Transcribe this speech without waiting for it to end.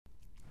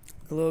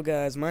Hello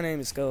guys, my name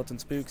is Skeleton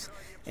Spooks,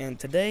 and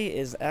today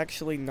is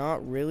actually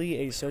not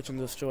really a search and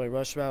destroy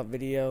rush route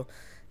video.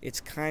 It's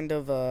kind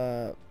of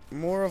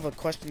more of a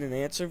question and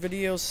answer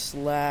video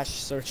slash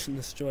search and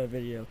destroy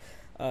video.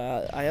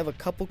 I have a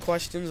couple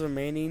questions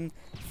remaining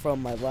from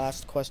my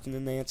last question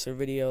and answer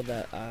video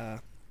that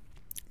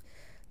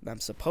I'm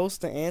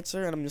supposed to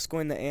answer, and I'm just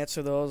going to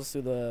answer those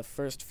through the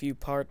first few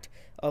part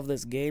of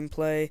this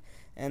gameplay,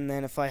 and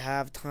then if I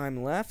have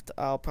time left,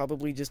 I'll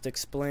probably just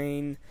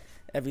explain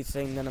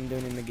everything that I'm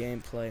doing in the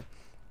gameplay.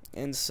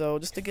 And so,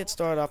 just to get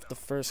started off, the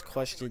first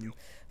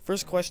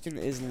question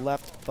is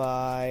left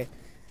by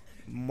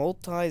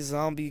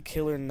Multi-Zombie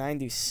Killer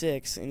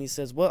 96, and he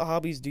says, "What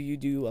hobbies do you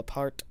do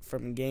apart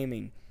from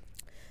gaming?"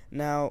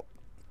 Now,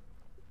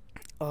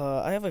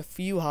 I have a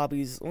few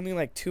hobbies, only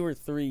like 2 or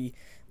 3.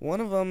 One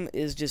of them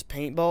is just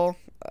paintball.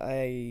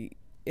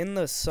 In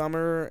the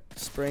summer,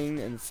 spring,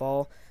 and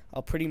fall,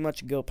 I'll pretty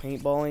much go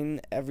paintballing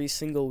every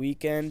single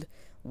weekend,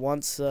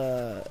 once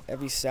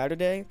every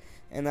Saturday,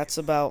 and that's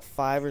about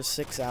 5 or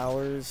 6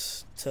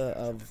 hours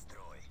of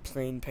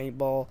playing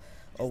paintball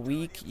a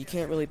week. You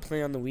can't really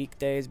play on the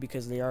weekdays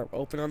because they aren't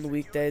open on the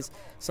weekdays.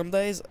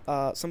 Sometimes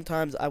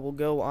I will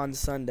go on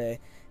Sunday.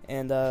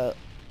 And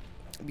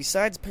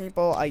besides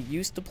paintball, I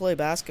used to play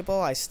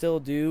basketball. I still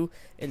do.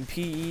 In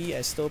PE,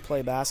 I still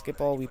play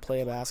basketball. We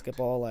play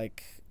basketball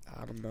like,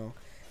 I don't know,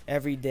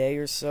 every day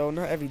or so.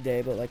 Not every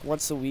day, but like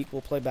once a week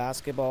we'll play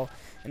basketball.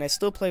 And I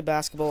still play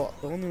basketball.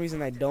 The only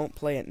reason I don't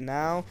play it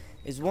now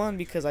is, one,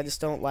 because I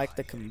just don't like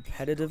the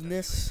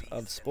competitiveness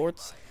of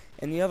sports,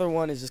 and the other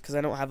one is just because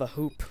I don't have a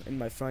hoop in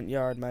my front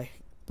yard.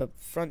 The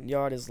front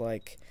yard is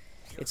like,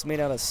 it's made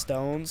out of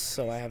stones,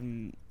 so I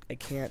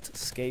can't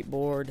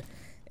skateboard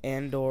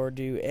and or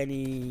do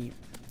any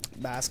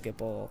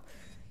basketball,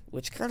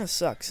 which kind of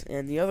sucks.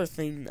 And the other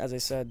thing, as I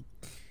said,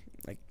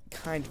 I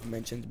kind of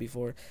mentioned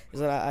before, is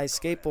that I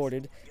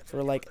skateboarded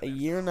for like a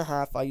year and a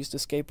half. I used to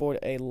skateboard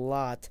a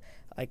lot.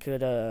 I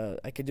could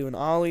do an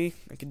ollie,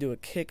 I could do a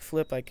kick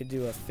flip, I could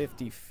do a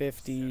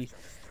 50-50.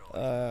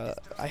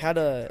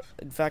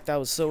 In fact, I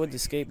was so into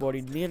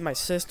skateboarding. Me and my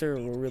sister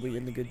were really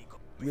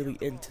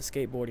into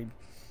skateboarding,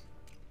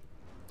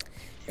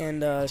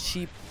 and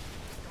she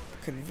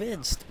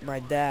convinced my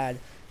dad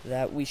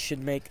that we should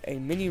make a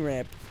mini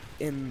ramp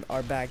in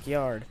our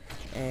backyard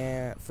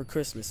for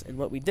Christmas. And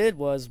what we did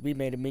was we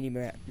made a mini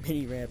ramp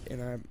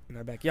in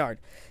our backyard.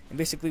 And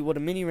basically what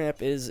a mini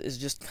ramp is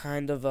just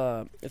kind of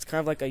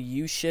like a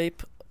U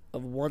shape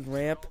of one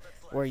ramp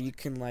where you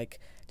can like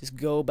just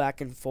go back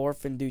and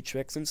forth and do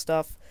tricks and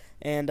stuff.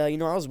 And I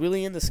was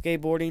really into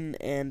skateboarding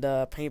and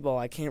paintball.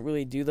 I can't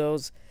really do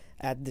those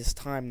at this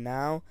time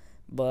now,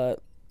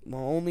 but my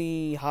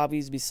only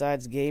hobbies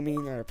besides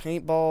gaming are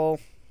paintball,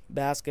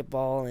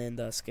 basketball, and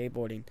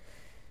skateboarding.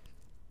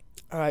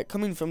 Alright,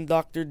 coming from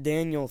Dr.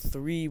 Daniel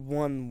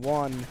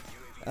 311,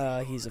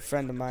 he's a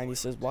friend of mine. He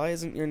says, "Why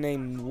isn't your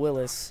name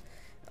Willis?"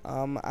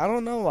 I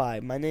don't know why.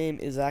 My name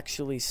is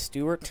actually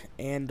Stuart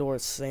and or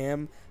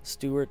Sam.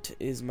 Stuart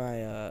is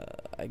my,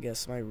 I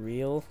guess my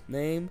real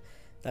name.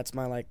 That's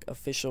my like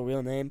official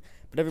real name.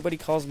 But everybody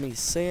calls me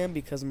Sam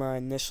because my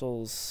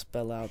initials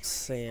spell out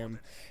Sam.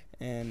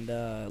 And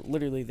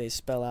literally they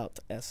spell out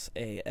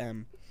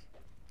S-A-M.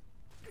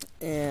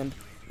 And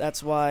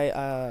that's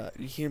why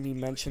you hear me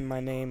mention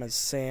my name as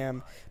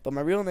Sam, but my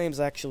real name's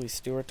actually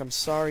Stuart. I'm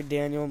sorry,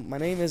 Daniel. My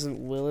name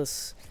isn't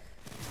Willis.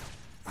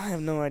 I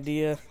have no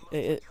idea.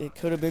 It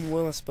could have been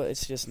Willis, but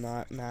it's just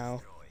not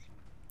now.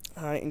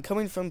 Alright, and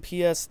coming from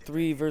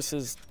PS3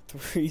 versus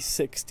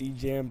 360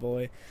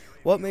 Jamboy,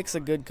 what makes a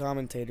good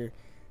commentator?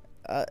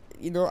 I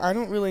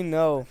don't really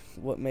know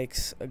what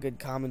makes a good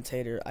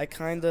commentator.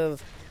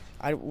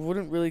 I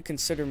wouldn't really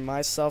consider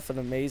myself an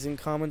amazing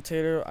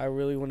commentator. I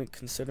really wouldn't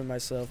consider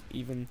myself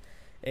even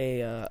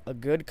a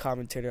good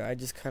commentator. I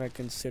just kind of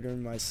consider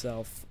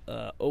myself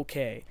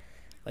okay,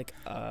 like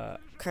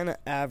kind of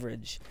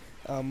average.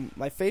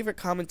 My favorite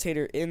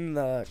commentator in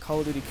the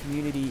Call of Duty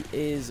community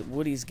is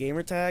Woody's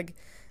Gamertag,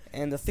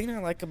 and the thing I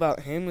like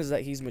about him is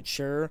that he's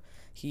mature.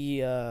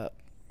 He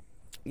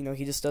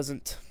he just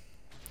doesn't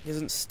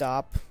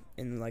stop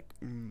in like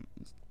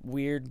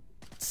weird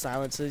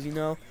silences,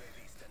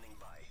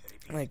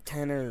 like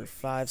 10 or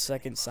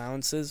 5-second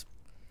silences,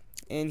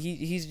 and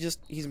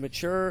he's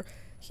mature.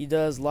 He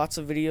does lots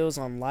of videos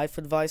on life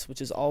advice, which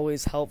is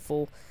always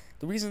helpful.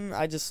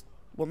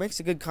 What makes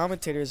a good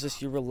commentator is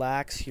just you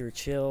relax, you're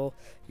chill,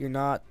 you're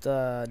not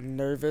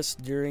nervous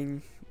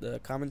during the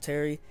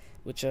commentary,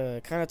 which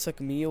kind of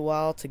took me a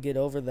while to get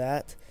over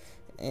that.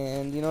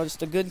 And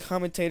just a good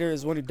commentator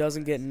is one who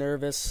doesn't get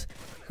nervous,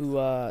 who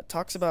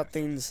talks about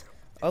things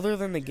other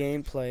than the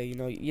gameplay.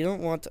 You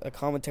don't want a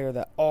commentator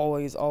that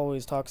always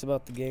talks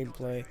about the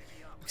gameplay.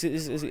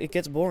 It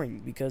gets boring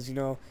because,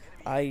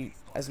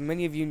 as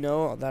many of you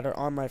know that are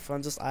on my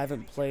friends list, I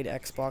haven't played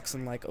Xbox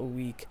in like a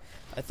week.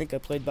 I think I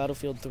played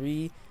Battlefield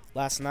 3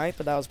 last night,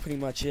 but that was pretty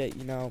much it.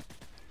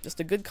 Just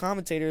a good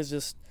commentator is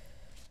just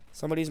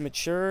somebody who's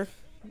mature,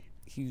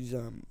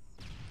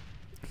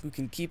 who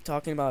can keep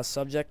talking about a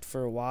subject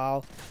for a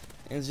while,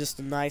 and is just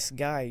a nice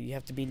guy. You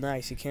have to be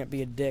nice. You can't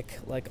be a dick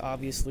like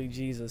obviously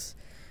Jesus.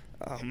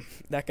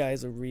 That guy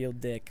is a real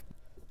dick.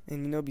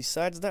 And you know,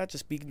 besides that,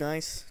 just be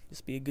nice.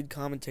 Just be a good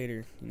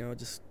commentator. You know,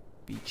 just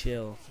be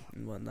chill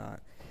and whatnot.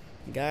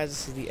 And guys,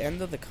 this is the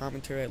end of the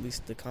commentary, at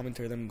least the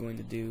commentary that I'm going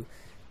to do.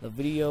 The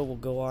video will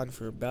go on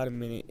for about a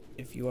minute.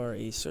 If you are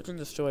a Search and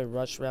Destroy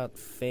Rush Route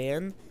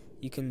fan,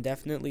 you can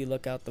definitely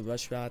look out the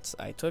rush routes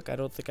I took. I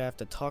don't think I have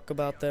to talk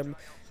about them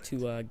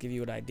to give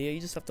you an idea.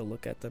 You just have to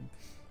look at them.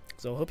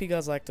 So I hope you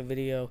guys liked the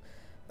video.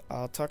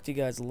 I'll talk to you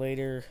guys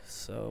later.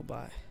 So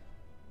bye.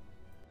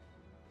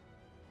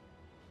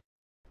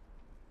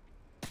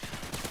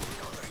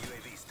 Counter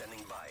UAV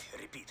standing by.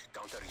 Repeat,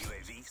 counter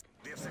UAV.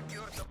 We've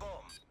secured the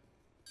bomb.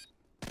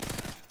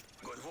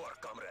 Good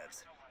work,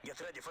 comrades. Get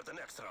ready for the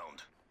next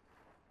round.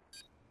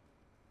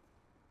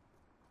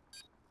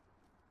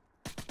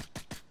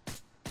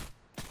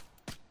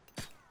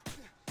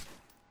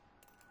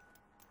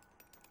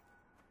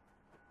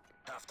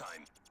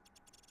 Half-time.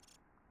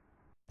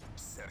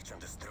 Search and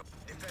destroy.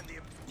 Defend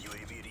him.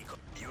 UAV recon.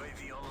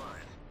 UAV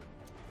online.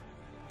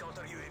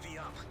 Counter UAV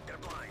up. They're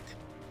blind.